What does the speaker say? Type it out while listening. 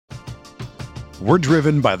We're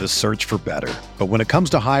driven by the search for better. But when it comes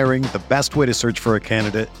to hiring, the best way to search for a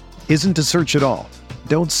candidate isn't to search at all.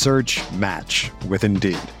 Don't search, match with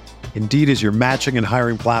Indeed. Indeed is your matching and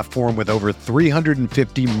hiring platform with over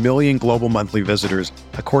 350 million global monthly visitors,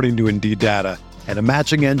 according to Indeed data, and a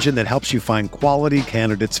matching engine that helps you find quality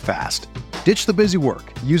candidates fast. Ditch the busy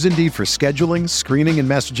work. Use Indeed for scheduling, screening, and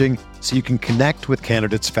messaging so you can connect with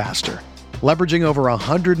candidates faster. Leveraging over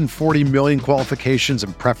 140 million qualifications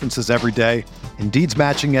and preferences every day, Indeed's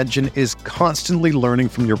matching engine is constantly learning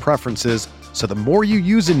from your preferences, so the more you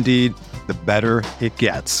use Indeed, the better it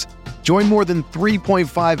gets. Join more than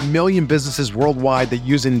 3.5 million businesses worldwide that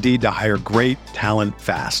use Indeed to hire great talent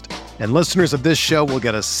fast. And listeners of this show will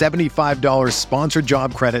get a $75 sponsored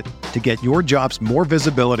job credit to get your jobs more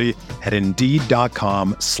visibility at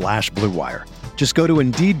Indeed.com/Blue Wire. Just go to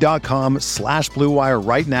Indeed.com/Blue Wire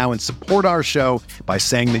right now and support our show by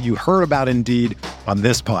saying that you heard about Indeed on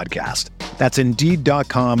this podcast. That's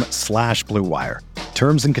Indeed.com/Blue Wire.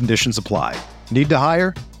 Terms and conditions apply. Need to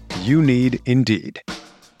hire? You need Indeed.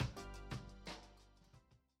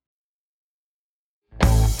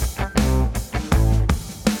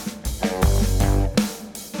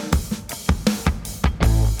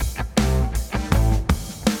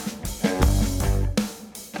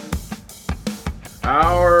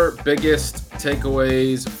 Our biggest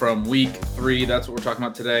takeaways from week 3. That's what we're talking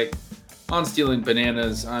about today on Stealing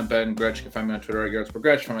Bananas. I'm Ben Gretch. You can find me on Twitter at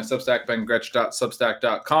Gretch. Find my Substack,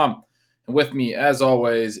 bengretch.substack.com. And with me, as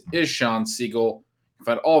always, is Sean Siegel. You can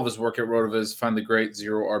find all of his work at Rotoviz. Find the great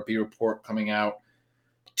Zero RB report coming out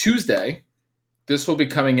Tuesday. This will be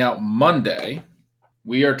coming out Monday.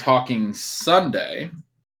 We are talking Sunday.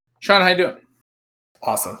 Sean, how you doing?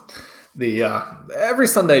 Awesome. Every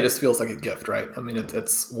Sunday just feels like a gift, right? I mean,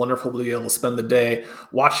 it's wonderful to be able to spend the day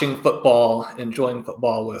watching football, enjoying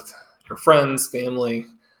football with your friends, family.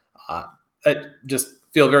 I just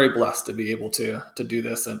feel very blessed to be able to do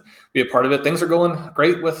this and be a part of it. Things are going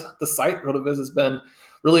great with the site. Rotoviz has been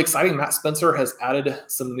really exciting. Matt Spencer has added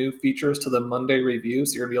some new features to the Monday review,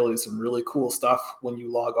 so you're going to be able to do some really cool stuff when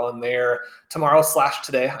you log on there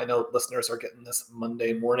tomorrow/today. I know listeners are getting this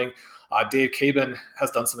Monday morning. Dave Caban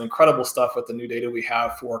has done some incredible stuff with the new data we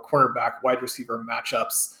have for cornerback wide receiver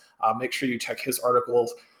matchups. Make sure you check his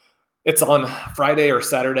articles. It's on Friday or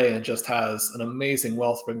Saturday and just has an amazing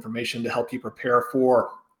wealth of information to help you prepare for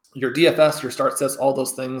your DFS, your start sets, all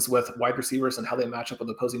those things with wide receivers and how they match up with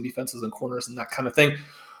opposing defenses and corners and that kind of thing.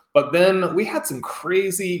 But then we had some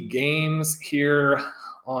crazy games here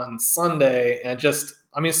on Sunday and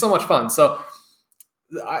so much fun. So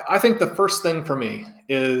I think the first thing for me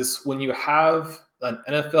is when you have an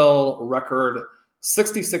NFL record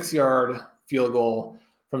 66-yard field goal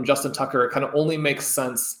from Justin Tucker, it kind of only makes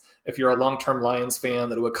sense if you're a long-term Lions fan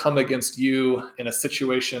that it would come against you in a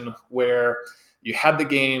situation where you had the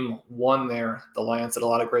game won there. The Lions did a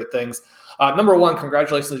lot of great things. Number one,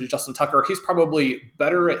 congratulations to Justin Tucker. He's probably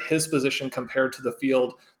better at his position compared to the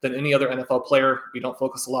field than any other NFL player. We don't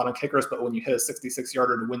focus a lot on kickers, but when you hit a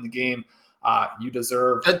 66-yarder to win the game, you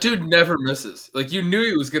deserve. That dude never misses. Like, you knew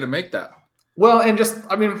he was going to make that. Well, and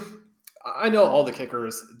I know all the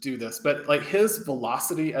kickers do this, but like his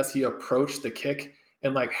velocity as he approached the kick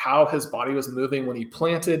and like how his body was moving when he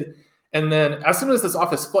planted. And then as soon as it's off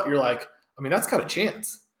his foot, you're like, that's got a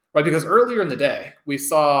chance, right? Because earlier in the day, we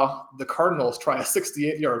saw the Cardinals try a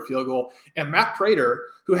 68-yard field goal, and Matt Prater,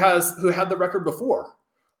 who had the record before,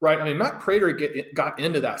 right? Matt Prater got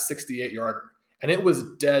into that 68-yarder, and it was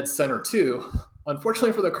dead center too.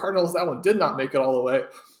 Unfortunately for the Cardinals, that one did not make it all the way.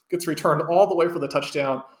 Gets returned all the way for the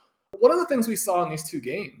touchdown. One of the things we saw in these two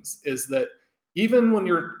games is that even when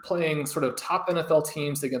you're playing sort of top NFL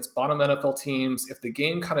teams against bottom NFL teams, if the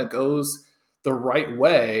game kind of goes the right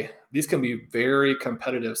way, these can be very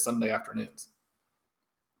competitive Sunday afternoons.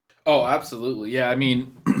 Oh, absolutely. Yeah.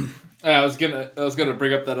 I was gonna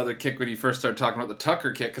bring up that other kick when you first started talking about the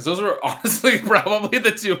Tucker kick, because those were honestly probably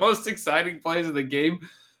the two most exciting plays of the game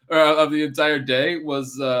of the entire day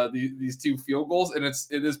was these two field goals, and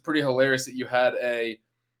it is pretty hilarious that you had a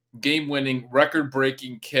game-winning,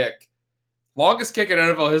 record-breaking kick, longest kick in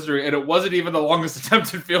NFL history, and it wasn't even the longest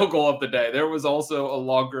attempted field goal of the day. There was also a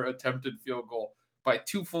longer attempted field goal by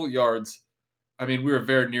 2 full yards. We were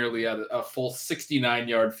very nearly at a full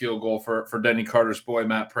 69-yard field goal for Denny Carter's boy,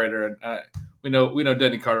 Matt Prater. And we know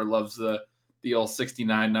Denny Carter loves the old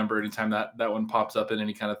 69 number anytime that one pops up in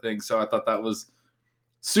any kind of thing. So I thought that was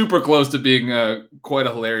super close to being quite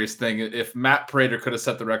a hilarious thing. If Matt Prater could have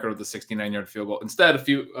set the record with a 69-yard field goal, instead,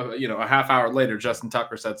 a half hour later, Justin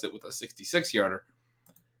Tucker sets it with a 66-yarder.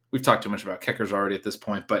 We've talked too much about kickers already at this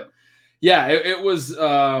point, but yeah, it was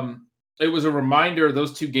it was a reminder,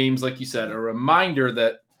 those two games, like you said, a reminder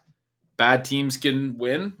that bad teams can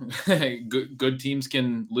win, good teams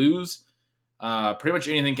can lose. Pretty much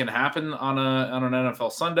anything can happen on an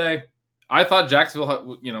NFL Sunday. I thought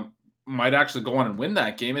Jacksonville, might actually go on and win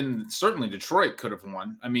that game, and certainly Detroit could have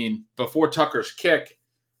won. I mean, before Tucker's kick,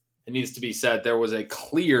 it needs to be said there was a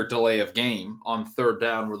clear delay of game on third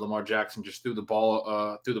down where Lamar Jackson just threw the ball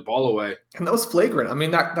away, and that was flagrant. I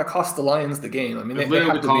mean, that cost the Lions the game. I mean, they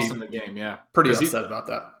literally had to cost be them the game. Yeah, pretty upset about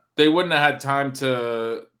that. They wouldn't have had time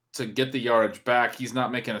to get the yardage back. He's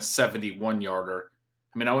not making a 71-yarder.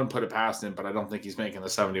 I mean, I wouldn't put it past him, but I don't think he's making the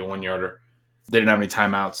 71-yarder. They didn't have any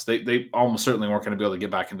timeouts. They almost certainly weren't going to be able to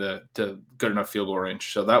get back into good enough field goal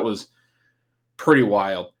range. So that was pretty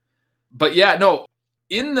wild. But yeah, no,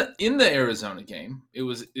 in the Arizona game, it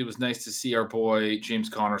was nice to see our boy James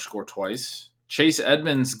Conner score twice. Chase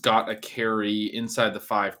Edmonds got a carry inside the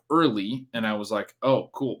 5 early, and I was like, oh,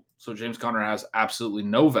 cool. So James Conner has absolutely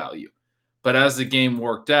no value. But as the game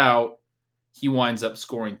worked out, he winds up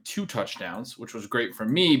scoring 2 touchdowns, which was great for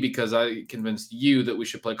me because I convinced you that we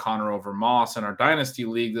should play Conner over Moss in our Dynasty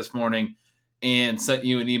League this morning and sent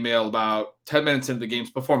you an email about 10 minutes into the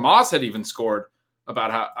games before Moss had even scored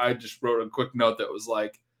about how I just wrote a quick note that was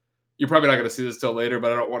like, you're probably not going to see this till later,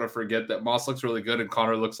 but I don't want to forget that Moss looks really good and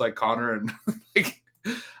Conner looks like Conner. And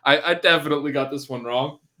I definitely got this one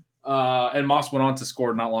wrong. And Moss went on to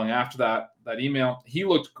score not long after that email. He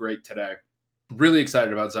looked great today. Really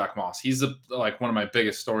excited about Zach Moss. He's one of my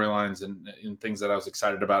biggest storylines and things that I was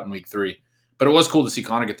excited about in week 3. But it was cool to see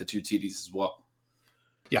Conner get the 2 TDs as well.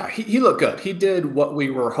 Yeah, he looked good. He did what we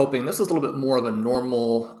were hoping. This was a little bit more of a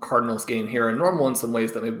normal Cardinals game here, and normal in some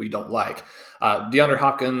ways that maybe we don't like. DeAndre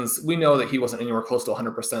Hopkins, we know that he wasn't anywhere close to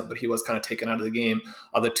 100%, but he was kind of taken out of the game.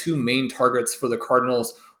 The 2 main targets for the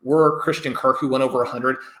Cardinals were Christian Kirk, who went over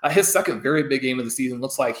 100. His second very big game of the season.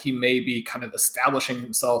 Looks like he may be kind of establishing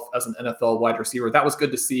himself as an NFL wide receiver. That was good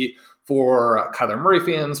to see for Kyler Murray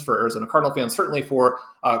fans, for Arizona Cardinal fans, certainly for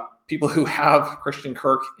people who have Christian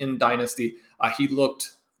Kirk in Dynasty. He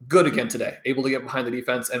looked good again today, able to get behind the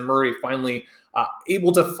defense, and Murray finally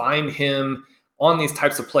able to find him on these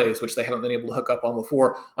types of plays, which they haven't been able to hook up on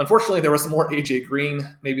before. Unfortunately, there was some more AJ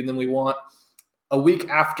Green maybe than we want. A week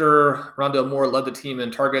after Rondale Moore led the team in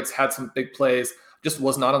targets, had some big plays, just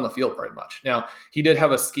was not on the field very much. Now, he did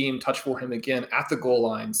have a scheme touch for him again at the goal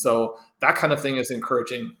line, so that kind of thing is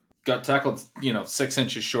encouraging. Got tackled, 6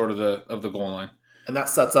 inches short of the goal line. And that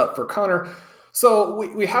sets up for Conner. So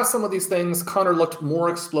we have some of these things. Conner looked more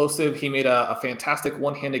explosive. He made a fantastic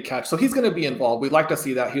one-handed catch. So he's going to be involved. We'd like to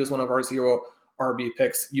see that. He was one of our 0 RB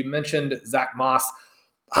picks. You mentioned Zach Moss.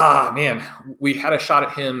 Man, we had a shot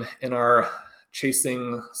at him in our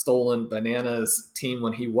Chasing Stolen Bananas team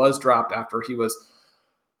when he was dropped after he was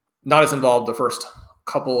not as involved the first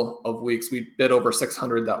couple of weeks. We bid over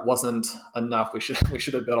 600. That wasn't enough. We should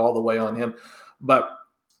have bid all the way on him. But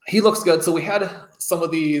he looks good. So we had some of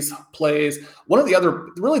these plays. One of the other,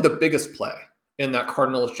 really the biggest play in that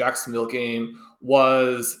Cardinals-Jacksonville game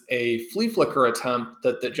was a flea flicker attempt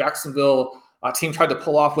that the Jacksonville team tried to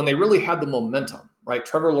pull off when they really had the momentum, right?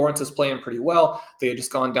 Trevor Lawrence is playing pretty well. They had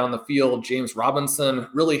just gone down the field. James Robinson,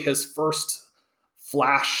 really his first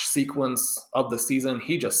flash sequence of the season.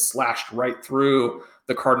 He just slashed right through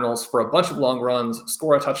the Cardinals for a bunch of long runs,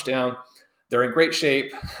 score a touchdown. They're in great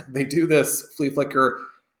shape. They do this flea flicker.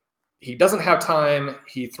 He doesn't have time.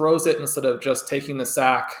 He throws it instead of just taking the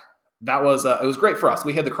sack. That was it was great for us.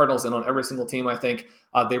 We had the Cardinals in on every single team, I think.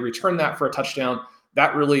 They returned that for a touchdown.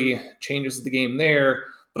 That really changes the game there.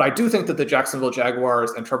 But I do think that the Jacksonville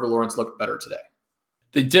Jaguars and Trevor Lawrence looked better today.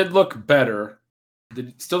 They did look better.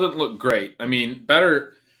 They still didn't look great. I mean,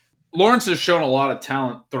 better. Lawrence has shown a lot of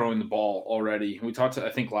talent throwing the ball already. We talked, I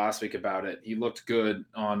think, last week about it. He looked good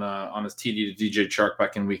on his TD to DJ Chark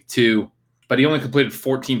back in week 2. But he only completed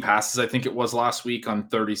 14 passes, I think it was last week, on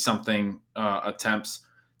 30-something attempts.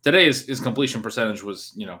 Today, his completion percentage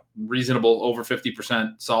was, reasonable, over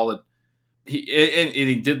 50%, solid.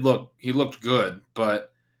 He looked good,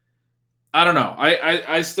 but I don't know.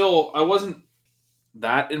 I wasn't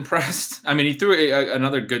that impressed. I mean, he threw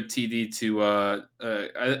another good TD to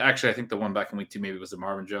actually, I think the one back in week 2 maybe was the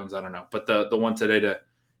Marvin Jones. I don't know, but the one today to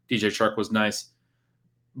DJ Chark was nice.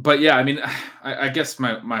 But yeah, I mean, I guess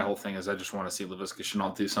my whole thing is I just want to see Laviska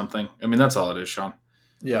Shenault do something. I mean, that's all it is, Sean.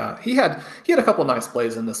 Yeah, he had a couple nice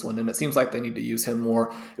plays in this one, and it seems like they need to use him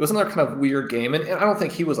more. It was another kind of weird game, and I don't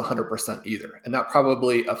think he was 100% either, and that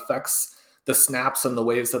probably affects the snaps and the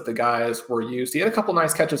ways that the guys were used. He had a couple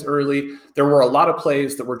nice catches early. There were a lot of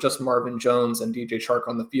plays that were just Marvin Jones and DJ Chark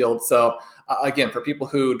on the field. So again, for people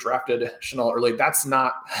who drafted Shenault early, that's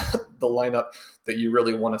not the lineup that you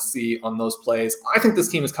really want to see on those plays. I think this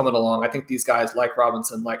team is coming along. I think these guys like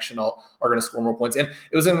Robinson, like Shenault, are going to score more points. And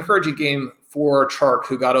it was an encouraging game for Chark,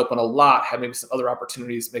 who got open a lot, had maybe some other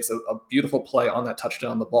opportunities, makes a beautiful play on that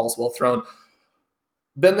touchdown. The ball's well thrown.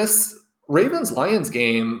 Then this Ravens-Lions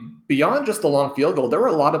game, beyond just the long field goal, there were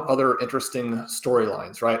a lot of other interesting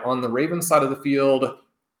storylines, right? On the Ravens side of the field,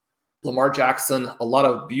 Lamar Jackson, a lot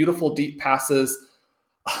of beautiful deep passes,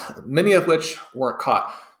 many of which weren't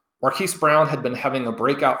caught. Marquise Brown had been having a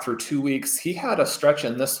breakout through 2 weeks. He had a stretch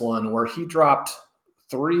in this one where he dropped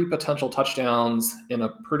 3 potential touchdowns in a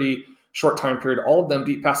pretty short time period, all of them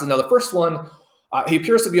deep passes. Now, the first one, he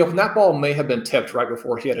appears to be open. That ball may have been tipped right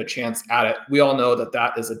before he had a chance at it. We all know that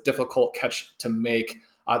that is a difficult catch to make.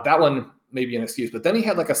 That one may be an excuse. But then he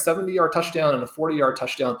had like a 70-yard touchdown and a 40-yard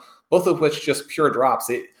touchdown, both of which just pure drops.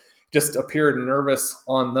 It just appeared nervous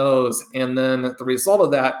on those. And then the result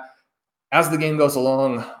of that, as the game goes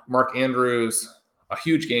along, Mark Andrews, a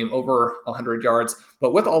huge game, over 100 yards.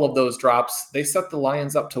 But with all of those drops, they set the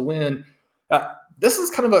Lions up to win. This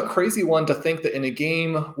is kind of a crazy one to think that in a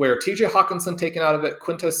game where TJ Hawkinson taken out of it,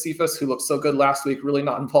 Quintez Cephas, who looked so good last week, really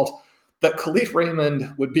not involved, that Khalif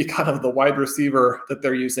Raymond would be kind of the wide receiver that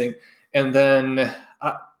they're using. And then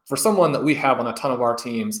for someone that we have on a ton of our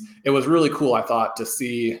teams, it was really cool, I thought, to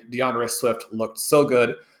see DeAndre Swift looked so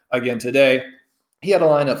good again today. He had a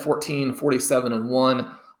line of 14, 47, and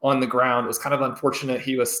 1 on the ground. It was kind of unfortunate.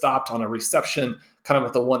 He was stopped on a reception kind of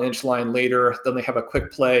at the 1-inch line later. Then they have a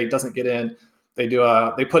quick play, doesn't get in.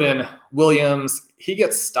 They put in Williams. He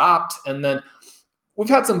gets stopped, and then we've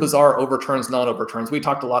had some bizarre overturns, non-overturns. We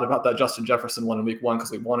talked a lot about that Justin Jefferson one in week 1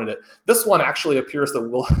 because we wanted it. This one actually appears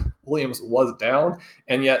that Williams was down,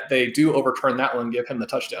 and yet they do overturn that one, give him the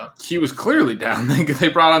touchdown. He was clearly down. They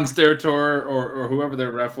brought on Steratore or whoever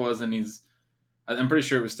their ref was, and I'm pretty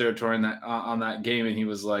sure it was Steratore on that game, and he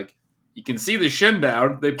was like, you can see the shin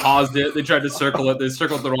down. They paused it. They tried to circle it. They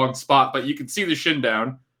circled the wrong spot, but you can see the shin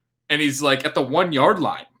down. And he's like at the 1-yard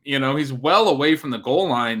line, he's well away from the goal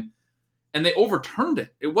line, and they overturned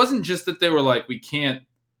it. It wasn't just that they were like, we can't,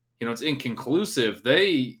 it's inconclusive.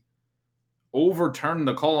 They overturned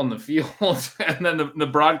the call on the field, and then the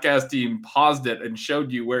broadcast team paused it and showed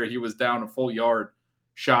you where he was down a full yard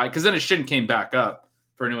shy, because then his shin came back up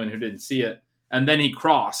for anyone who didn't see it, and then he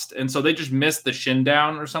crossed. And so they just missed the shin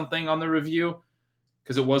down or something on the review,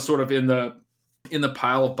 because it was sort of in the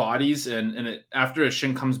pile of bodies, and after his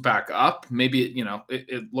shin comes back up, maybe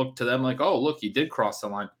it looked to them like, oh, look, he did cross the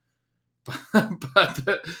line.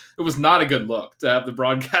 But it was not a good look to have the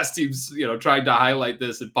broadcast teams, trying to highlight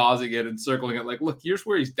this and pausing it and circling it like, look, here's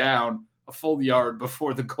where he's down a full yard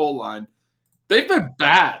before the goal line. They've been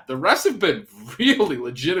bad. The refs have been really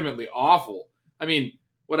legitimately awful. I mean,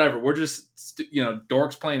 whatever. We're just,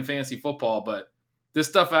 dorks playing fantasy football, but this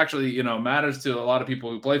stuff actually, matters to a lot of people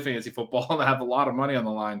who play fantasy football and have a lot of money on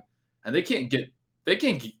the line, and they can't get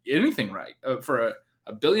anything right. For a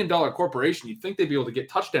 $1 billion corporation, you'd think they'd be able to get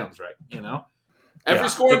touchdowns right. Every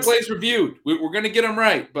scoring play is reviewed. We're going to get them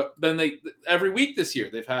right, but then every week this year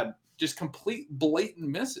they've had just complete blatant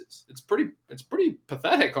misses. It's pretty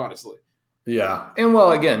pathetic, honestly. Yeah, and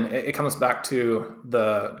well, again, it comes back to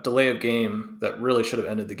the delay of game that really should have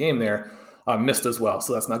ended the game there, missed as well,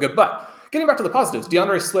 so that's not good. But getting back to the positives,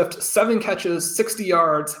 DeAndre Swift, 7 catches, 60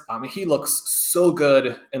 yards. He looks so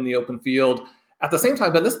good in the open field. At the same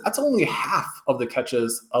time, but that's only half of the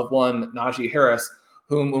catches of one Najee Harris,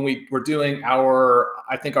 whom when we were doing our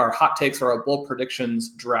hot takes or our bold predictions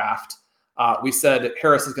draft, we said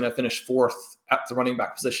Harris is going to finish 4th at the running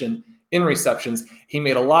back position in receptions. He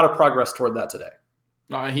made a lot of progress toward that today.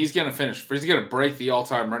 He's going to finish. He's going to break the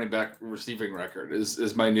all-time running back receiving record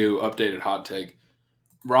is my new updated hot take.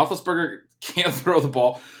 Roethlisberger can't throw the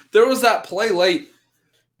ball. There was that play late.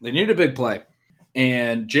 They needed a big play.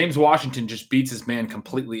 And James Washington just beats his man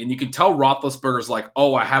completely. And you can tell Roethlisberger's like,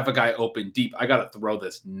 oh, I have a guy open deep. I got to throw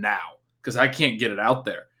this now because I can't get it out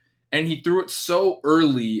there. And he threw it so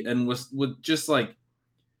early and was with just like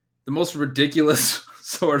the most ridiculous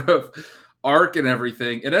sort of arc and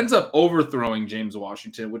everything. It ends up overthrowing James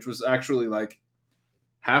Washington, which was actually like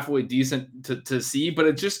halfway decent to see. But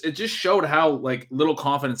it just showed how like little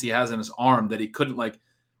confidence he has in his arm that he couldn't like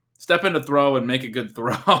step into throw and make a good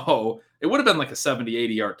throw. It would have been like a 70,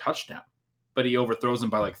 80-yard touchdown, but he overthrows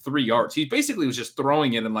him by like 3 yards. He basically was just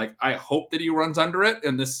throwing it and like, I hope that he runs under it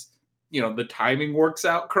and this, the timing works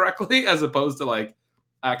out correctly as opposed to like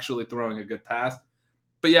actually throwing a good pass.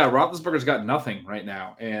 But yeah, Roethlisberger's got nothing right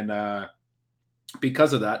now. And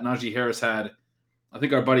because of that, Najee Harris had, I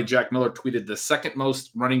think our buddy Jack Miller tweeted, the second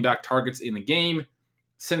most running back targets in the game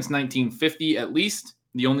since 1950 at least.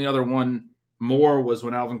 The only other one more was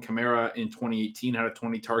when Alvin Kamara in 2018 had a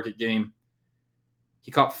 20-target game.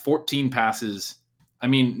 He caught 14 passes. I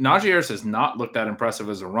mean, Najee Harris has not looked that impressive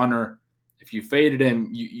as a runner. If you faded him,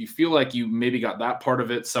 you feel like you maybe got that part of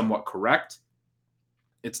it somewhat correct.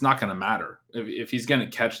 It's not going to matter. If he's going to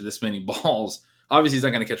catch this many balls, obviously he's not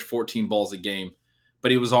going to catch 14 balls a game, but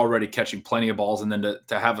he was already catching plenty of balls. And then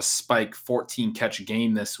to have a spike 14-catch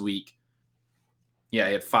game this week, yeah,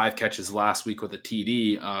 he had 5 catches last week with a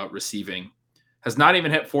TD receiving. Has not even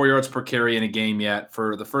hit 4 yards per carry in a game yet.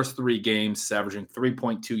 For the first 3 games, averaging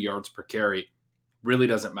 3.2 yards per carry. Really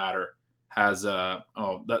doesn't matter. Has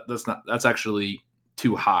that's actually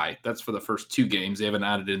too high. That's for the first 2 games. They haven't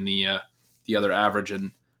added in the other average,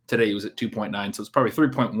 and today he was at 2.9, so it's probably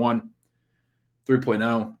 3.1,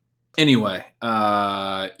 3.0. Anyway,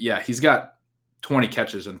 yeah, he's got 20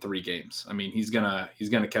 catches in 3 games. I mean, he's gonna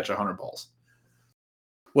catch 100 balls.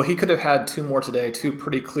 Well, he could have had 2 more today, 2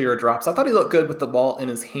 pretty clear drops. I thought he looked good with the ball in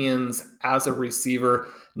his hands as a receiver.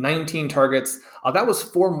 19 targets. That was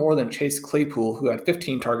 4 more than Chase Claypool, who had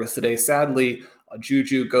 15 targets today. Sadly,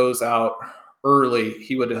 Juju goes out early.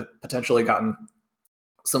 He would have potentially gotten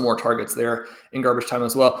some more targets there in garbage time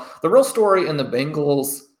as well. The real story in the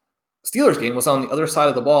Bengals-Steelers game was on the other side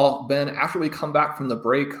of the ball. Ben, after we come back from the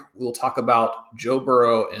break, we'll talk about Joe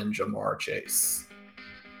Burrow and Jamar Chase.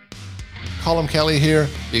 Colm Kelly here,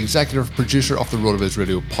 the executive producer of the RotoViz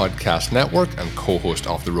Radio Podcast Network and co-host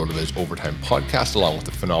of the RotoViz Overtime Podcast, along with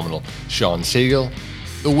the phenomenal Sean Siegel.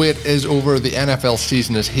 The wait is over, the NFL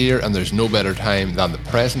season is here, and there's no better time than the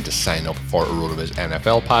present to sign up for a RotoViz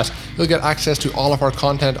NFL Pass. You'll get access to all of our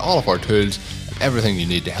content, all of our tools, and everything you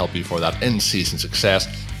need to help you for that in-season success.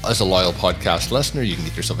 As a loyal podcast listener, you can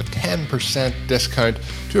get yourself a 10% discount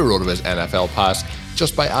to a RotoViz NFL Pass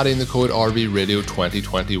just by adding the code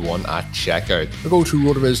RVRadio2021 at checkout. Or go to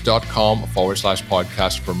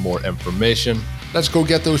rotoviz.com/podcast for more information. Let's go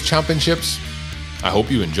get those championships. I hope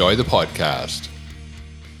you enjoy the podcast.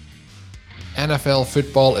 NFL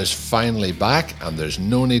football is finally back, and there's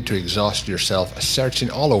no need to exhaust yourself searching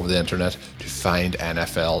all over the internet to find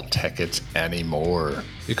NFL tickets anymore.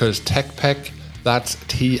 Because TickPick, that's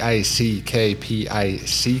TickPick,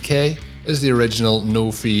 is the original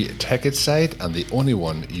no-fee ticket site and the only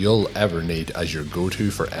one you'll ever need as your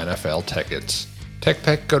go-to for NFL tickets.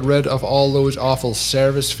 TickPick got rid of all those awful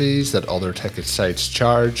service fees that other ticket sites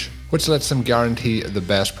charge, which lets them guarantee the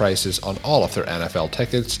best prices on all of their NFL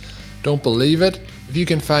tickets. Don't believe it? If you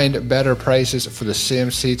can find better prices for the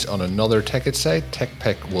same seats on another ticket site,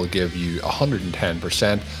 TickPick will give you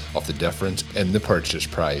 110% of the difference in the purchase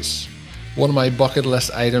price. One of my bucket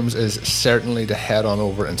list items is certainly to head on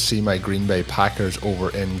over and see my Green Bay Packers over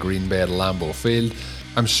in Green Bay at Lambeau Field.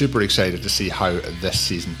 I'm super excited to see how this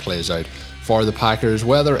season plays out for the Packers,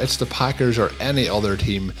 whether it's the Packers or any other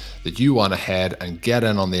team that you want to head and get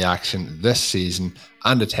in on the action this season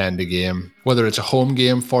and attend a game. Whether it's a home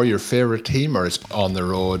game for your favorite team or it's on the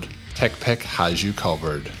road, TickPick has you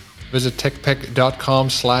covered. Visit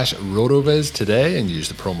tickpick.com/rotoviz today and use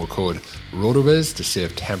the promo code RotoViz to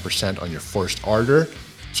save 10% on your first order.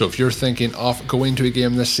 So if you're thinking of going to a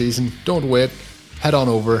game this season, don't wait. Head on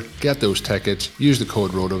over, get those tickets, use the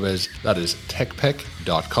code RotoViz. That is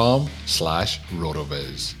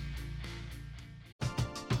tickpick.com/rotoviz.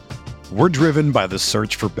 We're driven by the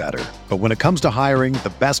search for better. But when it comes to hiring,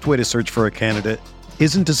 the best way to search for a candidate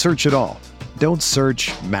isn't to search at all. Don't search,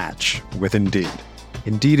 match with Indeed.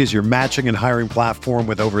 Indeed is your matching and hiring platform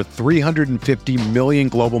with over 350 million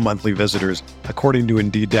global monthly visitors, according to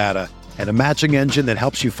Indeed data, and a matching engine that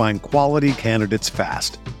helps you find quality candidates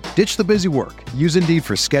fast. Ditch the busy work. Use Indeed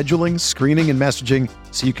for scheduling, screening, and messaging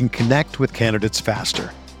so you can connect with candidates faster.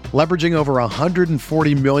 Leveraging over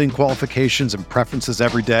 140 million qualifications and preferences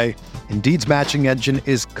every day, Indeed's matching engine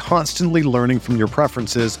is constantly learning from your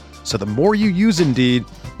preferences, so the more you use Indeed,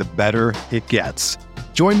 the better it gets.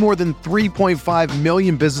 Join more than 3.5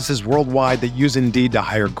 million businesses worldwide that use Indeed to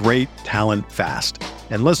hire great talent fast.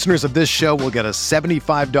 And listeners of this show will get a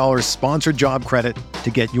 $75 sponsored job credit to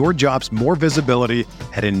get your jobs more visibility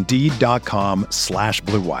at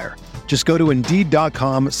Indeed.com/Blue Wire. Just go to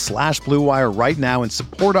Indeed.com/Blue Wire right now and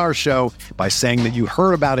support our show by saying that you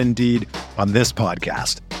heard about Indeed on this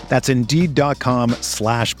podcast. That's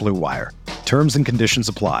Indeed.com/Blue Wire. Terms and conditions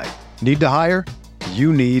apply. Need to hire?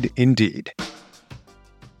 You need Indeed.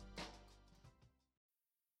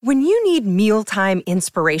 When you need mealtime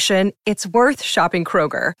inspiration, it's worth shopping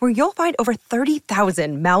Kroger, where you'll find over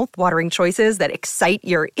 30,000 mouth-watering choices that excite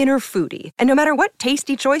your inner foodie. And no matter what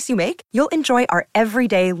tasty choice you make, you'll enjoy our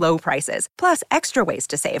everyday low prices, plus extra ways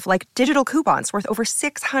to save, like digital coupons worth over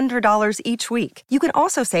 $600 each week. You can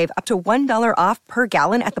also save up to $1 off per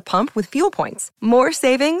gallon at the pump with fuel points. More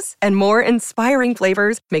savings and more inspiring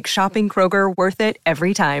flavors make shopping Kroger worth it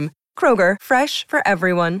every time. Kroger, fresh for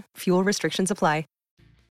everyone. Fuel restrictions apply.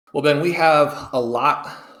 Well, Ben, we have a lot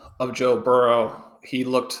of Joe Burrow. He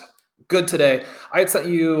looked good today. I had sent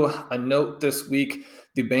you a note this week.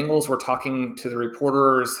 The Bengals were talking to the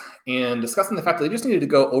reporters and discussing the fact that they just needed to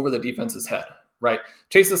go over the defense's head, right?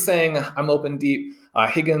 Chase is saying, I'm open deep.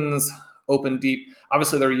 Higgins open deep.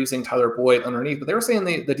 Obviously, they're using Tyler Boyd underneath, but they were saying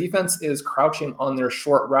the defense is crouching on their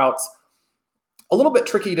short routes. A little bit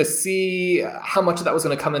tricky to see how much of that was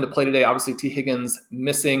going to come into play today. Obviously, T. Higgins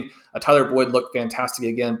missing. Tyler Boyd looked fantastic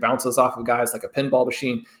again, bounces off of guys like a pinball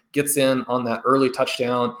machine, gets in on that early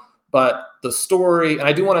touchdown. But the story, and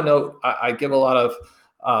I do want to note, I give a lot of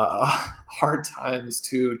hard times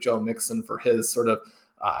to Joe Mixon for his sort of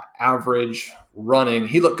average running.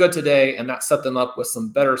 He looked good today, and that set them up with some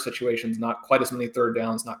better situations, not quite as many third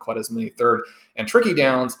downs, not quite as many third and tricky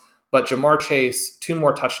downs. But Jamar Chase, 2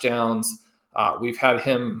 more touchdowns. We've had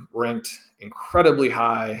him ranked incredibly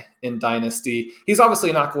high in Dynasty. He's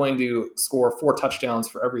obviously not going to score 4 touchdowns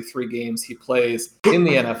for every 3 games he plays in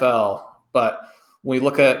the NFL. But when we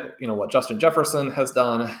look at what Justin Jefferson has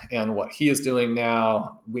done and what he is doing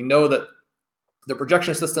now, we know that the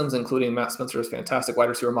projection systems, including Matt Spencer's fantastic wide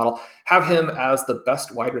receiver model, have him as the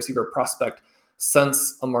best wide receiver prospect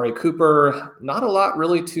since Amari Cooper. Not a lot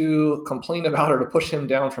really to complain about or to push him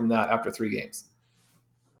down from that after 3 games.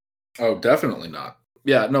 Oh, definitely not.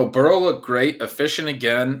 Yeah, no, Burrow looked great, efficient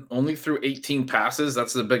again, only threw 18 passes.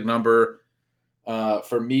 That's a big number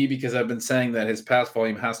for me because I've been saying that his pass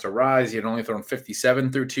volume has to rise. He had only thrown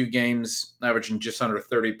 57 through 2 games, averaging just under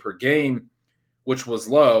 30 per game, which was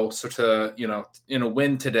low. So to, in a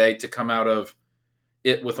win today, to come out of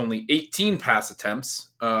it with only 18 pass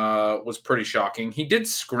attempts was pretty shocking. He did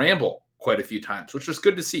scramble quite a few times, which was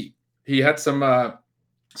good to see. He had some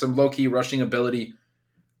low-key rushing ability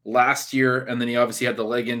last year, and then he obviously had the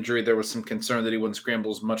leg injury. There was some concern that he wouldn't scramble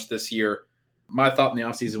as much this year. My thought in the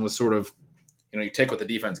offseason was sort of, you take what the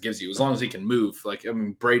defense gives you, as long as he can move.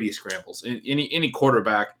 Brady scrambles. Any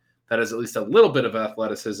quarterback that has at least a little bit of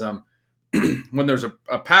athleticism, when there's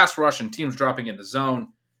a pass rush and teams dropping into zone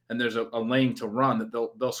and there's a lane to run, that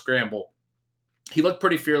they'll scramble. He looked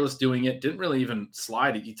pretty fearless doing it. Didn't really even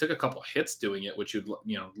slide. He took a couple hits doing it, which you'd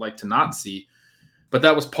like to not see. But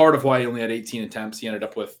that was part of why he only had 18 attempts. He ended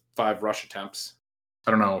up with 5 rush attempts.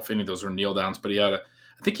 I don't know if any of those were kneel downs, but I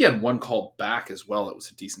think he had 1 called back as well. It was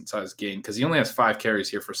a decent-sized gain because he only has 5 carries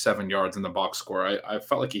here for 7 yards in the box score. I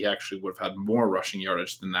felt like he actually would have had more rushing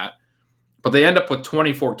yardage than that. But they end up with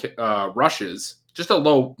 24 rushes, just a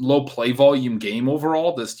low play volume game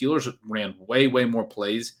overall. The Steelers ran way, way more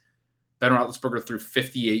plays. Ben Roethlisberger threw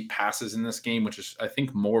 58 passes in this game, which is, I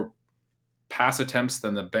think, more pass attempts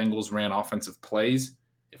than the Bengals ran offensive plays,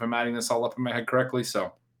 if I'm adding this all up in my head correctly.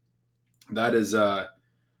 So that is,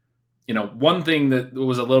 one thing that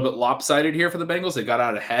was a little bit lopsided here for the Bengals. They got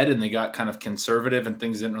out ahead and they got kind of conservative and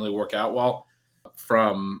things didn't really work out well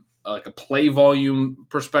from like a play volume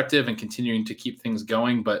perspective and continuing to keep things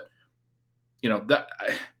going. But, that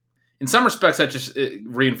in some respects, it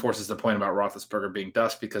reinforces the point about Roethlisberger being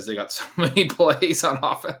dust because they got so many plays on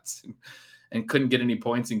offense and couldn't get any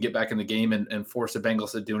points and get back in the game and force the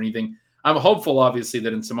Bengals to do anything. I'm hopeful, obviously,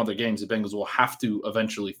 that in some other games, the Bengals will have to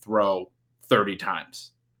eventually throw 30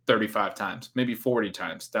 times, 35 times, maybe 40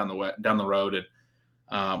 times down the road.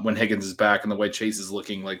 And when Higgins is back and the way Chase is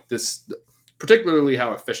looking like this, particularly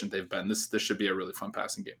how efficient they've been, this should be a really fun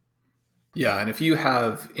passing game. Yeah, and if you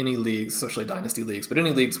have any leagues, especially dynasty leagues, but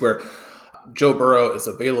any leagues where Joe Burrow is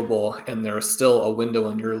available and there's still a window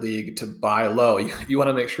in your league to buy low, you want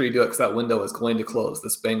to make sure you do it because that window is going to close.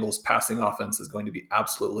 This Bengals passing offense is going to be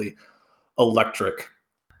absolutely electric.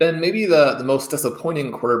 Then maybe the most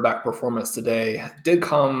disappointing quarterback performance today did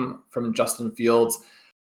come from Justin Fields.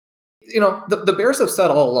 The Bears have said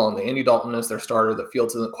all along that Andy Dalton is their starter, that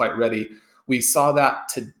Fields isn't quite ready. We saw that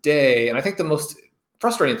today, and I think the most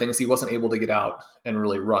frustrating thing is he wasn't able to get out and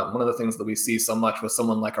really run. One of the things that we see so much with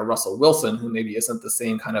someone like a Russell Wilson, who maybe isn't the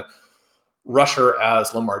same kind of rusher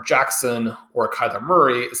as Lamar Jackson or Kyler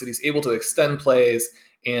Murray, is that he's able to extend plays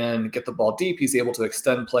and get the ball deep. He's able to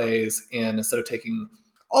extend plays, and instead of taking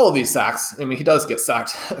all of these sacks, he does get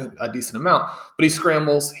sacked a decent amount, but he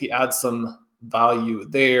scrambles, he adds some value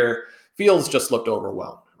there. Fields just looked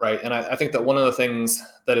overwhelmed, right? And I think that one of the things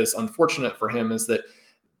that is unfortunate for him is that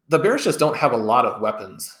the Bears just don't have a lot of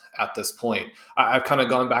weapons at this point. I've kind of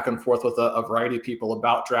gone back and forth with a variety of people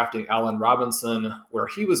about drafting Allen Robinson, where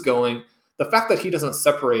he was going. The fact that he doesn't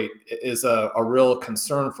separate is a real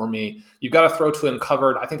concern for me. You've got to throw to him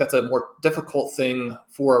covered. I think that's a more difficult thing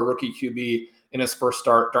for a rookie QB in his first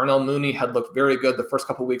start. Darnell Mooney had looked very good the first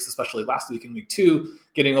couple of weeks, especially last week in week 2,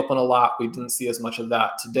 getting open a lot. We didn't see as much of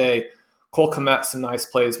that today. Cole Kmet, some nice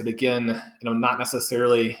plays, but again, not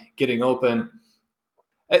necessarily getting open.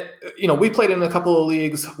 We played in a couple of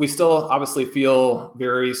leagues. We still obviously feel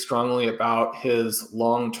very strongly about his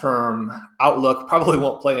long-term outlook. Probably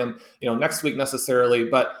won't play him, next week necessarily,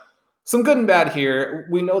 but some good and bad here.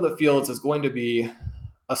 We know that Fields is going to be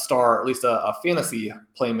a star, at least a fantasy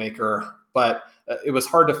playmaker, but it was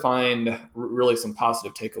hard to find really some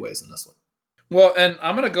positive takeaways in this one. Well, and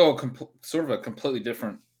I'm going to go sort of a completely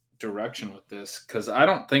different direction with this, because I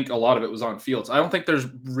don't think a lot of it was on Fields. I don't think there's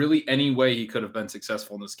really any way he could have been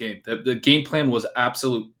successful in this game. The game plan was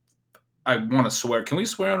absolute, I want to swear. Can we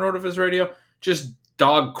swear on RotoViz Radio? Just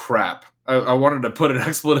dog crap. I wanted to put an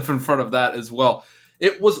expletive in front of that as well.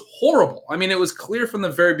 It was horrible. I mean, it was clear from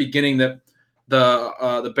the very beginning that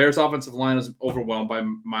the Bears offensive line was overwhelmed by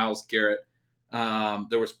Myles Garrett.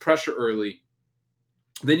 There was pressure early.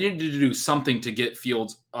 They needed to do something to get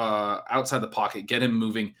Fields outside the pocket, get him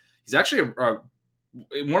moving. He's actually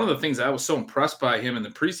one of the things I was so impressed by him in the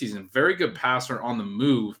preseason. Very good passer on the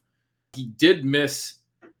move. He did miss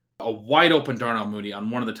a wide open Darnell Mooney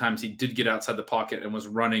on one of the times he did get outside the pocket and was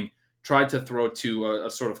running, tried to throw to a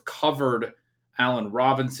sort of covered Allen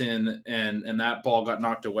Robinson, and that ball got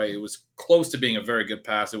knocked away. It was close to being a very good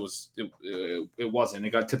pass. It wasn't.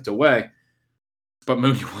 It got tipped away. But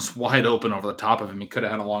Mooney was wide open over the top of him. He could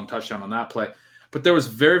have had a long touchdown on that play. But there was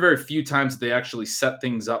very, very few times that they actually set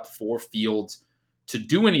things up for Fields to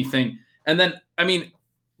do anything. And then, I mean,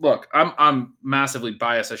 look, I'm massively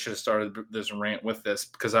biased. I should have started this rant with this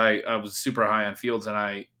because I was super high on Fields and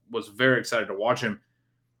I was very excited to watch him.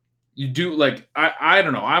 You do, like, I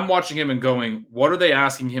don't know. I'm watching him and going, what are they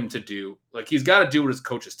asking him to do? Like, he's got to do what his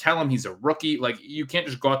coaches tell him. He's a rookie. Like, you can't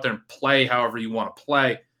just go out there and play however you want to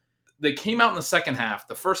play. They came out in the second half.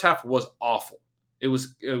 The first half was awful. It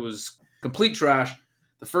was complete trash.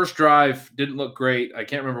 The first drive didn't look great. I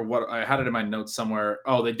can't remember what I had it in my notes somewhere.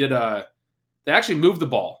 Oh, they actually moved the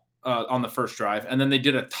ball on the first drive, and then they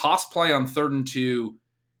did a toss play on 3rd and 2,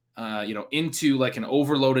 into like an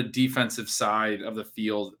overloaded defensive side of the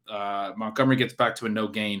field. Montgomery gets back to a no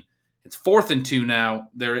gain. It's 4th and 2 now.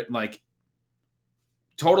 They're like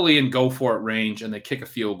totally in go for it range, and they kick a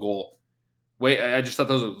field goal. I just thought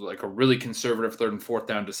those were like a really conservative 3rd and 4th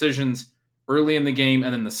down decisions early in the game.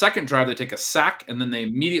 And then the second drive, they take a sack, and then they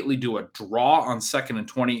immediately do a draw on 2nd and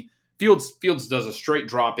 20. Fields does a straight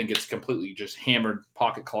drop and ggets completely just hammered,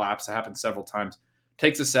 pocket collapse. It happened several times.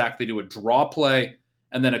 Takes a sack. They do a draw play,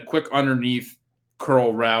 and then a quick underneath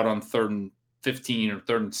curl route on 3rd and 15 or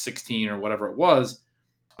 3rd and 16 or whatever it was,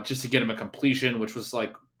 just to get him a completion, which was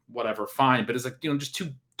like, whatever, fine. But it's like, just 2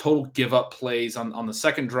 total give up plays on the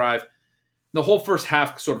second drive. The whole first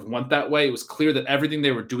half sort of went that way. It was clear that everything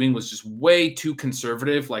they were doing was just way too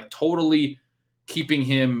conservative, like totally keeping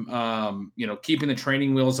him, keeping the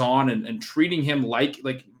training wheels on and treating him like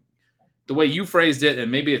the way you phrased it,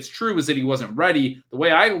 and maybe it's true, is that he wasn't ready. The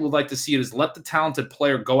way I would like to see it is let the talented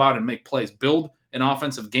player go out and make plays, build an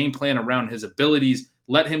offensive game plan around his abilities,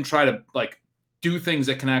 let him try to do things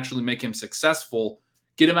that can actually make him successful,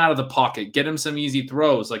 get him out of the pocket, get him some easy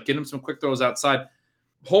throws, get him some quick throws outside.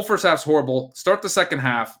 Whole first half's horrible. Start the second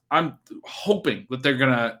half. I'm hoping that they're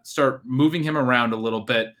going to start moving him around a little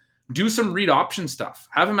bit, do some read option stuff,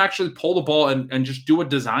 have him actually pull the ball and just do a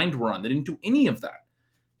designed run. They didn't do any of that.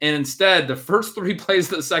 And instead, the first 3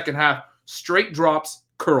 plays of the second half, straight drops,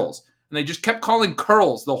 curls. And they just kept calling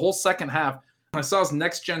curls the whole second half. I saw his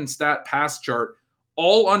next gen stat pass chart,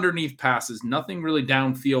 all underneath passes, nothing really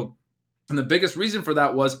downfield. And the biggest reason for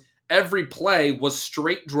that was every play was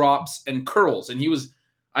straight drops and curls. And he was,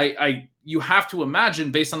 you have to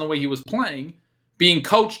imagine, based on the way he was playing, being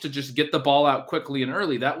coached to just get the ball out quickly and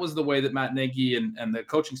early. That was the way that Matt Nagy and the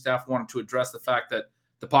coaching staff wanted to address the fact that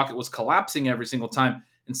the pocket was collapsing every single time.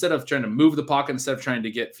 Instead of trying to move the pocket, instead of trying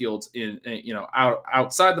to get Fields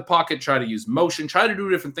outside the pocket, try to use motion, try to do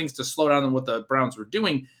different things to slow down than what the Browns were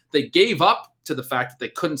doing, they gave up to the fact that they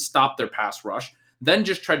couldn't stop their pass rush, then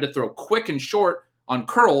just tried to throw quick and short on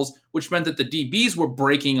curls, which meant that the DBs were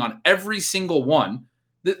breaking on every single one.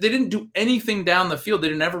 They didn't do anything down the field. They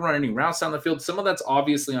didn't ever run any routes down the field. Some of that's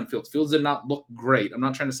obviously on Fields. Fields did not look great. I'm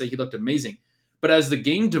not trying to say he looked amazing. But as the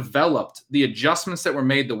game developed, the adjustments that were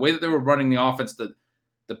made, the way that they were running the offense,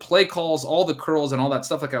 the the play calls, all the curls and all that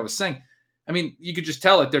stuff, like I was saying. I mean, you could just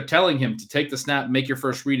tell, like, they're telling him to take the snap, make your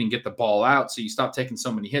first read, and get the ball out so you stop taking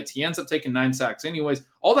so many hits. He ends up taking 9 sacks anyways.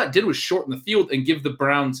 All that did was shorten the field and give the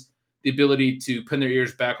Browns the ability to pin their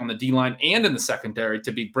ears back on the D-line and in the secondary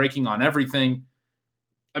to be breaking on everything.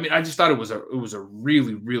 I mean, I just thought it was a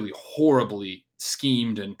really, really horribly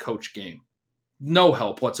schemed and coached game. No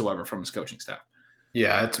help whatsoever from his coaching staff.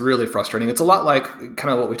 Yeah, it's really frustrating. It's a lot like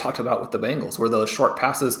kind of what we talked about with the Bengals, where those short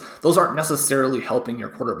passes, those aren't necessarily helping your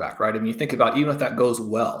quarterback, right? I mean, you think about even if that goes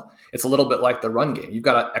well, it's a little bit like the run game. You've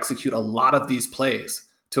got to execute a lot of these plays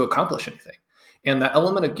to accomplish anything. And that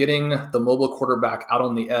element of getting the mobile quarterback out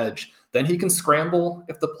on the edge, then he can scramble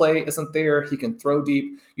if the play isn't there. He can throw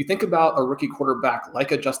deep. You think about a rookie quarterback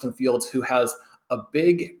like a Justin Fields who has a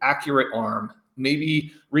big, accurate arm.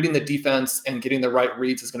 Maybe reading the defense and getting the right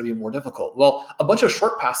reads is going to be more difficult. Well, a bunch of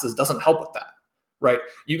short passes doesn't help with that, right?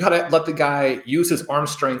 You got to let the guy use his arm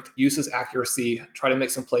strength, use his accuracy, try to make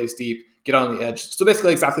some plays deep, get on the edge. So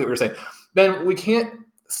basically exactly what you're saying. Ben, we can't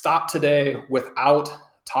stop today without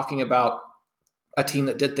talking about a team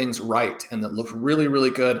that did things right and that looked really,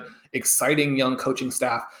 really good, exciting young coaching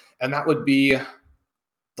staff, and that would be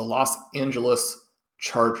the Los Angeles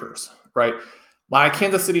Chargers, right? My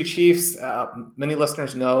Kansas City Chiefs, many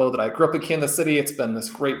listeners know that I grew up in Kansas City. It's been this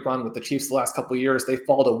great run with the Chiefs the last couple of years. They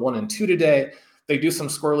fall to 1-2 today. They do some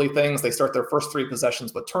squirrely things. They start their first 3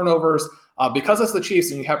 possessions with turnovers. Because it's the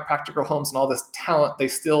Chiefs and you have Patrick Mahomes and all this talent, they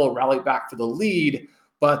still rally back for the lead,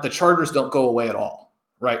 but the Chargers don't go away at all,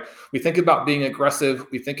 right? We think about being aggressive.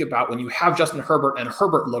 We think about when you have Justin Herbert, and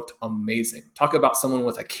Herbert looked amazing. Talk about someone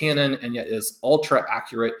with a cannon and yet is ultra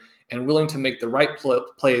accurate and willing to make the right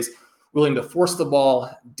plays, willing to force the ball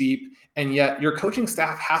deep, and yet your coaching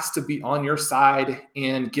staff has to be on your side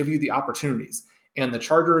and give you the opportunities. And the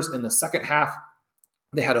Chargers in the second half,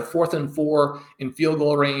 they had a 4th and 4 in field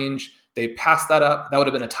goal range. They passed that up. That would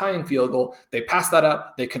have been a tying field goal. They pass that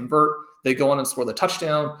up. They convert. They go on and score the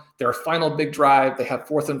touchdown. Their final big drive, they have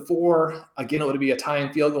 4th and 4. Again, it would be a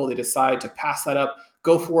tying field goal. They decide to pass that up,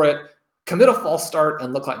 go for it, commit a false start,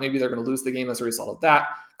 and look like maybe they're going to lose the game as a result of that.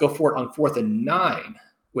 Go for it on 4th and 9.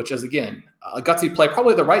 Which is, again, a gutsy play,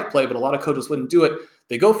 probably the right play, but a lot of coaches wouldn't do it.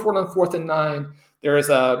 They go for it on 4th and 9. There is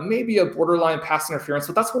maybe a borderline pass interference,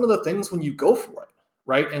 but that's one of the things when you go for it,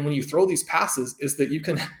 right? And when you throw these passes is that you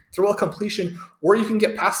can throw a completion or you can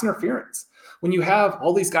get pass interference. When you have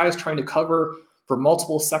all these guys trying to cover for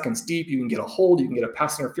multiple seconds deep, you can get a hold, you can get a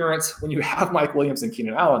pass interference. When you have Mike Williams and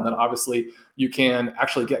Keenan Allen, then obviously you can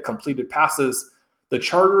actually get completed passes. The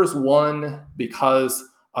Chargers won because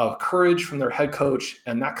of courage from their head coach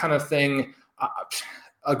and that kind of thing.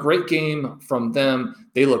 A great game from them.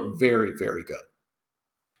 They look very, very good.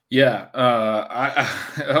 Yeah,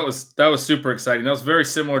 that was super exciting. That was very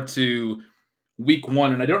similar to week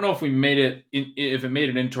 1, and I don't know if we made it if it made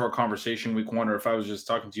it into our conversation week 1 or if I was just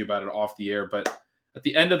talking to you about it off the air. But at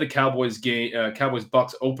the end of the Cowboys game, Cowboys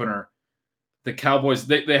Bucks opener, the Cowboys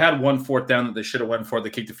they had 1 4th down that they should have went for. They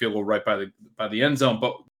kicked the field goal right by the end zone,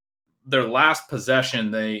 but their last possession,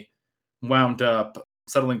 they wound up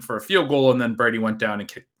settling for a field goal, and then Brady went down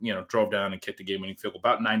and drove down and kicked the game-winning field goal.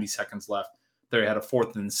 About 90 seconds left. They had a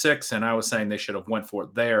 4th and 6, and I was saying they should have went for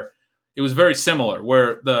it there. It was very similar,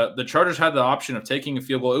 where the Chargers had the option of taking a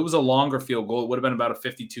field goal. It was a longer field goal. It would have been about a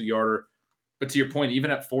 52-yarder. But to your point, even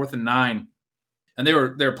at 4th and 9, and they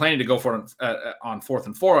were planning to go for it on 4th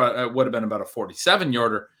and 4, it would have been about a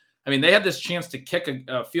 47-yarder. I mean, they had this chance to kick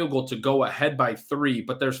a field goal to go ahead by 3,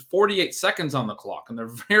 but there's 48 seconds on the clock, and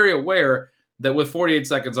they're very aware that with 48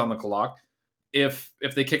 seconds on the clock, if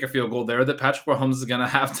they kick a field goal there, that Patrick Mahomes is going to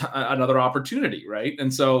have another opportunity, right?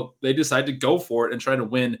 And so they decide to go for it and try to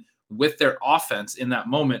win with their offense in that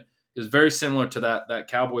moment. It was very similar to that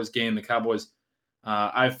Cowboys game. The Cowboys,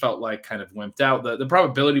 I felt like, kind of wimped out. The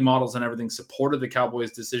probability models and everything supported the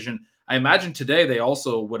Cowboys' decision. I imagine today they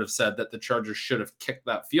also would have said that the Chargers should have kicked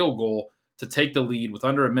that field goal to take the lead with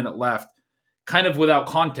under a minute left, kind of without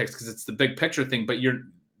context because it's the big picture thing, but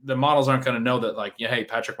the models aren't going to know that, like, hey,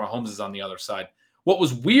 Patrick Mahomes is on the other side. What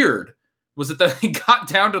was weird was that they got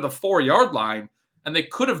down to the 4-yard line, and they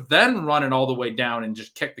could have then run it all the way down and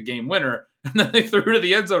just kicked the game winner, and then they threw to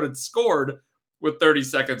the end zone and scored with 30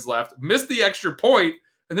 seconds left, missed the extra point,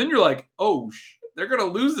 and then you're like, oh, they're going to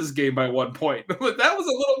lose this game by 1 point. That was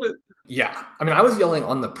a little bit. Yeah. I mean, I was yelling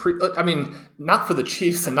on not for the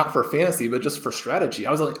Chiefs and not for fantasy, but just for strategy.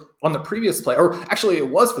 I was like on the previous play, or actually it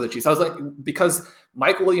was for the Chiefs. I was like, because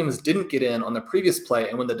Mike Williams didn't get in on the previous play.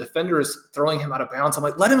 And when the defender is throwing him out of bounds, I'm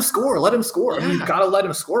like, let him score. Yeah. I mean, you've got to let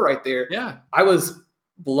him score right there. Yeah. I was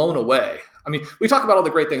blown away. I mean, we talk about all the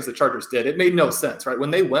great things the Chargers did. It made no sense, right?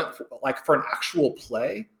 When they went for an actual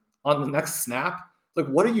play on the next snap, like,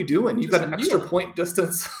 what are you doing? You've got an extra point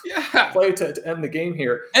distance play to end the game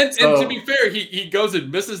here. And to be fair, he goes and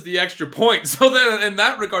misses the extra point. So then in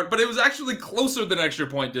that regard, but it was actually closer than extra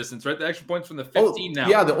point distance, right? The extra point's from the 15 now.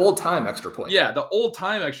 Yeah, the old time extra point. Yeah, the old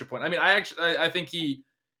time extra point. I mean, I think he,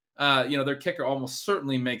 their kicker almost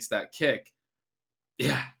certainly makes that kick.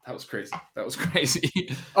 Yeah, that was crazy.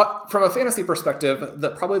 From a fantasy perspective,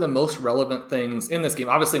 probably the most relevant things in this game,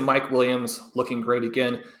 obviously Mike Williams looking great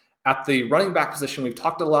again. At the running back position, we've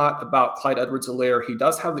talked a lot about Clyde Edwards-Helaire. He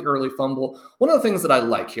does have the early fumble. One of the things that I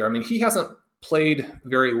like here, I mean, he hasn't played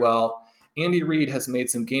very well. Andy Reid has made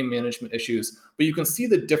some game management issues, but you can see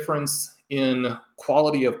the difference in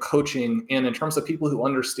quality of coaching and in terms of people who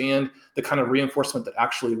understand the kind of reinforcement that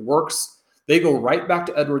actually works. They go right back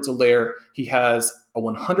to Edwards-Helaire. He has a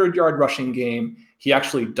 100-yard rushing game. He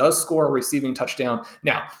actually does score a receiving touchdown.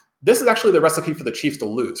 Now, this is actually the recipe for the Chiefs to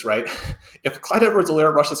lose, right? If Clyde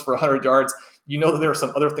Edwards-Helaire rushes for 100 yards, you know that there are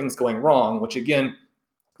some other things going wrong, which again,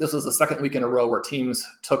 this was the second week in a row where teams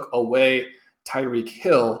took away Tyreek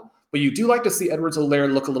Hill. But you do like to see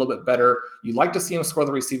Edwards-Helaire look a little bit better. You like to see him score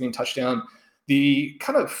the receiving touchdown. The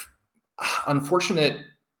kind of unfortunate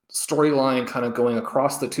storyline kind of going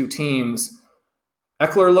across the two teams,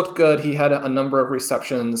 Eckler looked good. He had a number of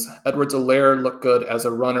receptions. Edwards-Helaire looked good as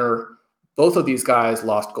a runner. Both of these guys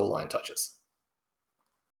lost goal line touches.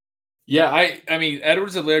 Yeah, I mean,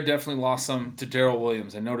 Edwards-Helaire definitely lost some to Darrell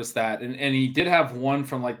Williams. I noticed that. And he did have one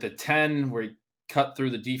from like the 10 where he cut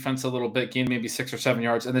through the defense a little bit, gained maybe 6 or 7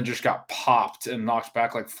 yards, and then just got popped and knocked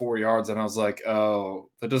back like 4 yards. And I was like, oh,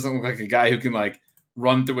 that doesn't look like a guy who can like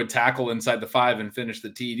run through a tackle inside the 5 and finish the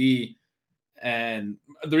TD. And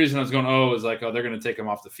the reason I was going, is like, they're going to take him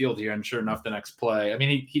off the field here. And sure enough, the next play, I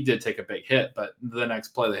mean, he did take a big hit, but the next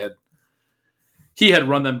play he had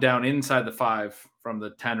run them down inside the 5 from the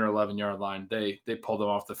 10 or 11 yard line. They pulled him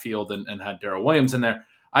off the field and had Darrell Williams in there.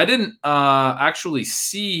 I didn't actually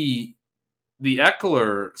see the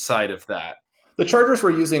Eckler side of that. The Chargers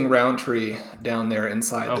were using Roundtree down there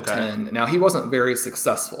inside the 10. Now, he wasn't very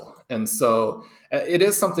successful. And so it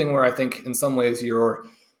is something where I think in some ways you're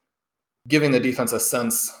giving the defense a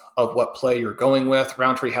sense of what play you're going with.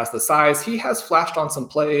 Roundtree has the size. He has flashed on some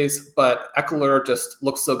plays, but Eckler just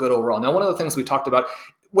looks so good overall. Now, one of the things we talked about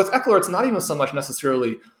with Eckler, it's not even so much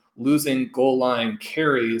necessarily losing goal line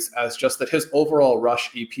carries as just that his overall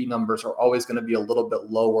rush EP numbers are always going to be a little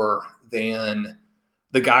bit lower than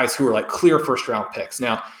the guys who are like clear first round picks.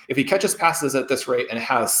 Now, if he catches passes at this rate and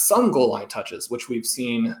has some goal line touches, which we've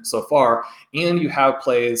seen so far, and you have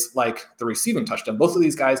plays like the receiving touchdown, both of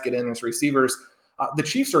these guys get in as receivers. The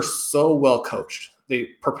Chiefs are so well coached. They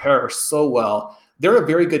prepare so well. They're a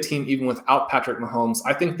very good team even without Patrick Mahomes.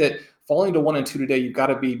 I think that falling to 1-2 today, you've got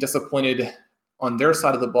to be disappointed on their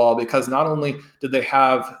side of the ball because not only did they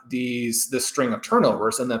have this string of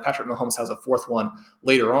turnovers, and then Patrick Mahomes has a fourth one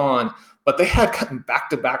later on, but they had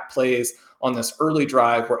back-to-back plays on this early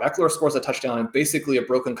drive where Eckler scores a touchdown and basically a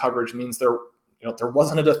broken coverage means there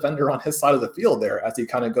wasn't a defender on his side of the field there as he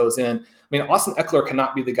kind of goes in. I mean, Austin Eckler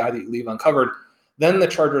cannot be the guy that you leave uncovered. Then the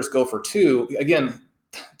Chargers go for 2. Again,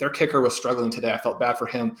 their kicker was struggling today. I felt bad for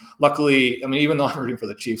him. Luckily, I mean, even though I'm rooting for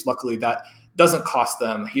the Chiefs, luckily that doesn't cost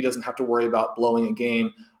them. He doesn't have to worry about blowing a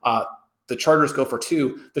game. The Chargers go for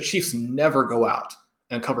 2. The Chiefs never go out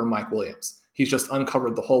and cover Mike Williams. He's just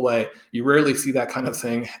uncovered the whole way. You rarely see that kind of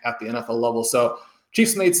thing at the NFL level. So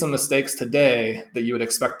Chiefs made some mistakes today that you would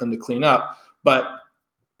expect them to clean up. But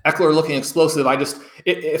Eckler looking explosive.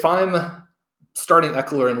 If I'm starting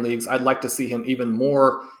Eckler in leagues, I'd like to see him even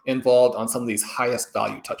more involved on some of these highest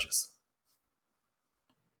value touches.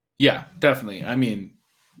 Yeah, definitely. I mean,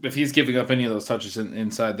 if he's giving up any of those touches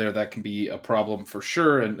inside there, that can be a problem for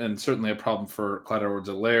sure, and certainly a problem for Clyde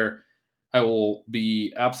Edwards-Helaire. I will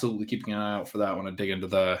be absolutely keeping an eye out for that when I dig into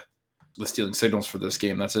the stealing signals for this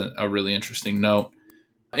game. That's a really interesting note.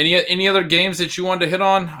 Any other games that you wanted to hit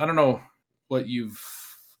on? I don't know what did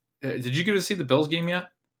you get to see the Bills game yet?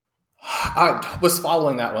 I was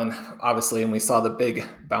following that one, obviously, and we saw the big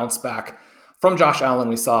bounce back from Josh Allen.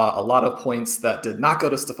 We saw a lot of points that did not go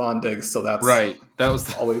to Stephon Diggs, so that's right. That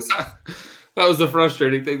was always that was the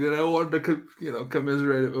frustrating thing that I wanted to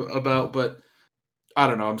commiserate about, but I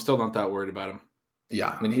don't know. I'm still not that worried about him.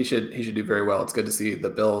 Yeah, I mean, he should do very well. It's good to see the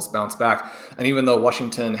Bills bounce back. And even though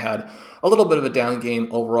Washington had a little bit of a down game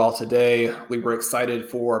overall today, we were excited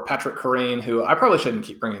for Patrick Kerrane, who I probably shouldn't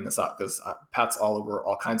keep bringing this up because Pat's all over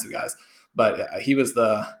all kinds of guys. But he was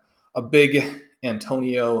a big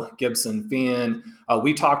Antonio Gibson fan.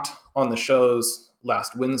 We talked on the shows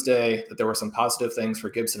last Wednesday that there were some positive things for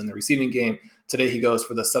Gibson in the receiving game. Today he goes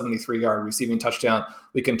for the 73-yard receiving touchdown.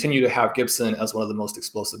 We continue to have Gibson as one of the most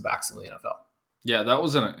explosive backs in the NFL. Yeah, that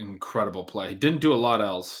was an incredible play. He didn't do a lot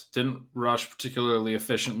else. Didn't rush particularly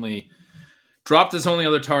efficiently. Dropped his only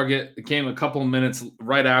other target. It came a couple of minutes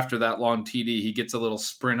right after that long TD. He gets a little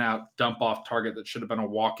sprint out, dump off target that should have been a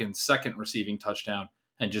walk-in second receiving touchdown,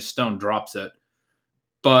 and just stone drops it.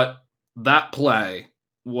 But that play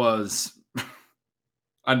was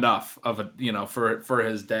enough of a, for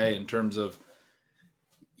his day in terms of,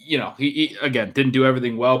 he again didn't do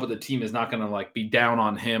everything well, but the team is not going to be down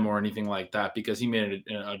on him or anything like that, because he made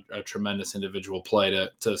a tremendous individual play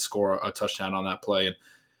to score a touchdown on that play. And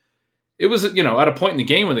it was, at a point in the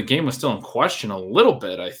game when the game was still in question a little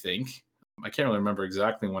bit, I think. I can't really remember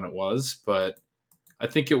exactly when it was, but I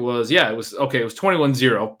think it was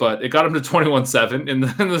 21-0, but it got him to 21-7 in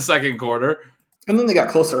the second quarter. And then they got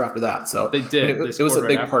closer after that. So they did. It was a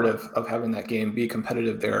big part of having that game be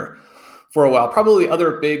competitive there for a while. Probably the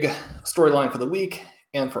other big storyline for the week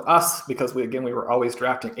and for us, because we were always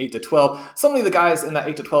drafting 8 to 12. Some of the guys in that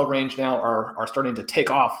 8 to 12 range now are starting to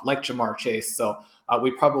take off, like Jamar Chase. So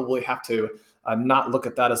we probably have to not look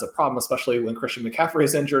at that as a problem, especially when Christian McCaffrey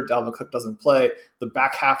is injured, Dalvin Cook doesn't play. The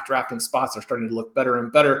back half drafting spots are starting to look better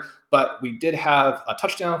and better. But we did have a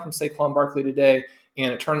touchdown from Saquon Barkley today,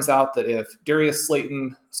 and it turns out that if Darius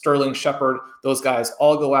Slayton, Sterling Shepard, those guys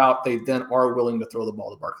all go out, they then are willing to throw the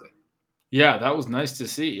ball to Barkley. Yeah, that was nice to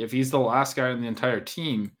see. If he's the last guy on the entire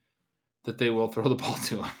team, that they will throw the ball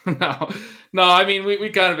to him. No, I mean, we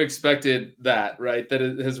kind of expected that, right? That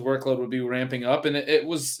his workload would be ramping up, and it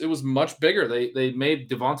was much bigger. They made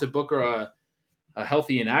Devontae Booker a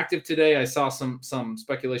healthy and active today. I saw some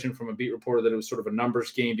speculation from a beat reporter that it was sort of a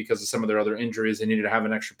numbers game because of some of their other injuries. They needed to have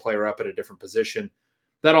an extra player up at a different position.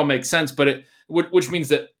 That all makes sense, but which means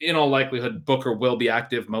that in all likelihood Booker will be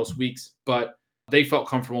active most weeks. But they felt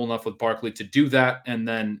comfortable enough with Barkley to do that, and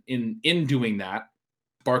then in doing that,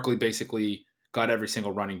 Barkley basically got every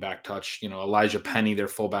single running back touch. Elijah Penny, their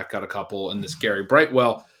fullback, got a couple, and this Gary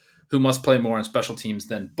Brightwell, who must play more on special teams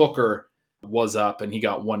than Booker, was up, and he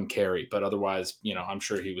got one carry. But otherwise, I'm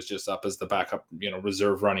sure he was just up as the backup,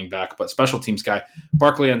 reserve running back. But special teams guy,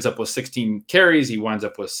 Barkley ends up with 16 carries. He winds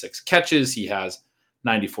up with 6 catches. He has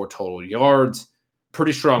 94 total yards.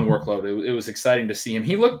 Pretty strong workload. It was exciting to see him.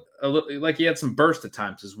 He looked a little like he had some burst at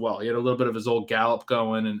times as well. He had a little bit of his old gallop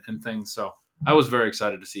going and things. So I was very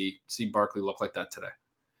excited to see Barkley look like that today.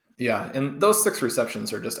 Yeah, and those 6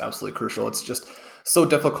 receptions are just absolutely crucial. It's just so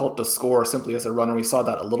difficult to score simply as a runner. We saw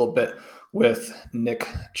that a little bit with Nick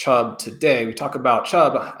Chubb today. We talk about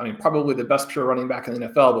Chubb, probably the best pure running back in the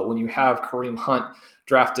NFL, but when you have Kareem Hunt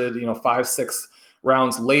drafted, 5-6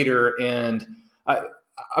 rounds later, and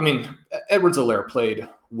Edwards-Helaire played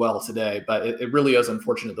well today, but it really is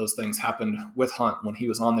unfortunate those things happened with Hunt when he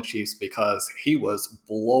was on the Chiefs, because he was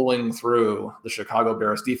blowing through the Chicago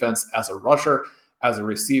Bears defense as a rusher, as a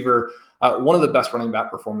receiver. One of the best running back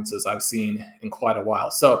performances I've seen in quite a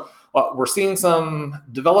while. So we're seeing some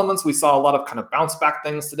developments. We saw a lot of kind of bounce back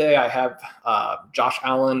things today. I have Josh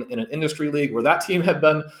Allen in an industry league where that team had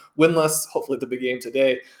been winless. Hopefully the big game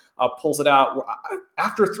today pulls it out.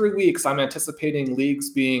 After 3 weeks, I'm anticipating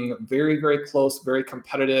leagues being very, very close, very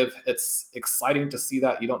competitive. It's exciting to see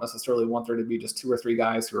that. You don't necessarily want there to be just 2 or 3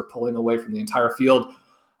 guys who are pulling away from the entire field.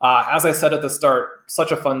 As I said at the start,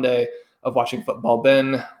 such a fun day of watching football.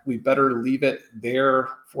 Ben, we better leave it there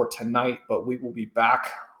for tonight, but we will be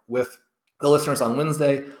back with the listeners on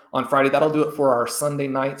Wednesday. On Friday, that'll do it for our Sunday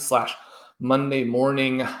night / Monday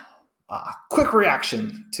morning quick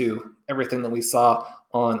reaction to everything that we saw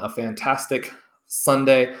on a fantastic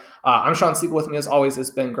Sunday. I'm Sean Siegel. With me as always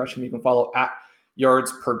is Ben Gresham. You can follow at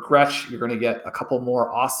Yards Per Gretch. You're going to get a couple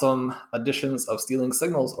more awesome editions of Stealing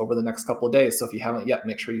Signals over the next couple of days. So if you haven't yet,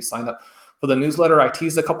 make sure you sign up for the newsletter. I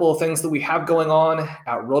teased a couple of things that we have going on at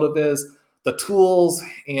RotoViz, the tools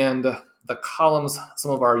and the columns.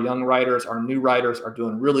 Some of our young writers, our new writers, are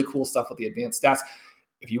doing really cool stuff with the advanced stats.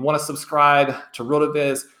 If you want to subscribe to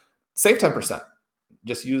RotoViz, save 10%.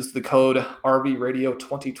 Just use the code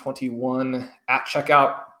RVRadio2021 at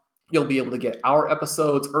checkout. You'll be able to get our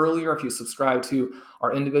episodes earlier if you subscribe to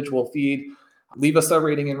our individual feed. Leave us a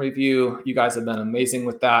rating and review. You guys have been amazing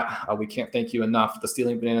with that. We can't thank you enough. The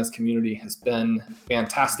Stealing Bananas community has been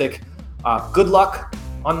fantastic. Good luck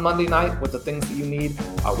on Monday night with the things that you need.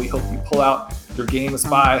 We hope you pull out your games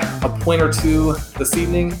by a point or two this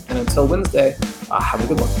evening. And until Wednesday, have a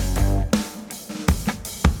good one.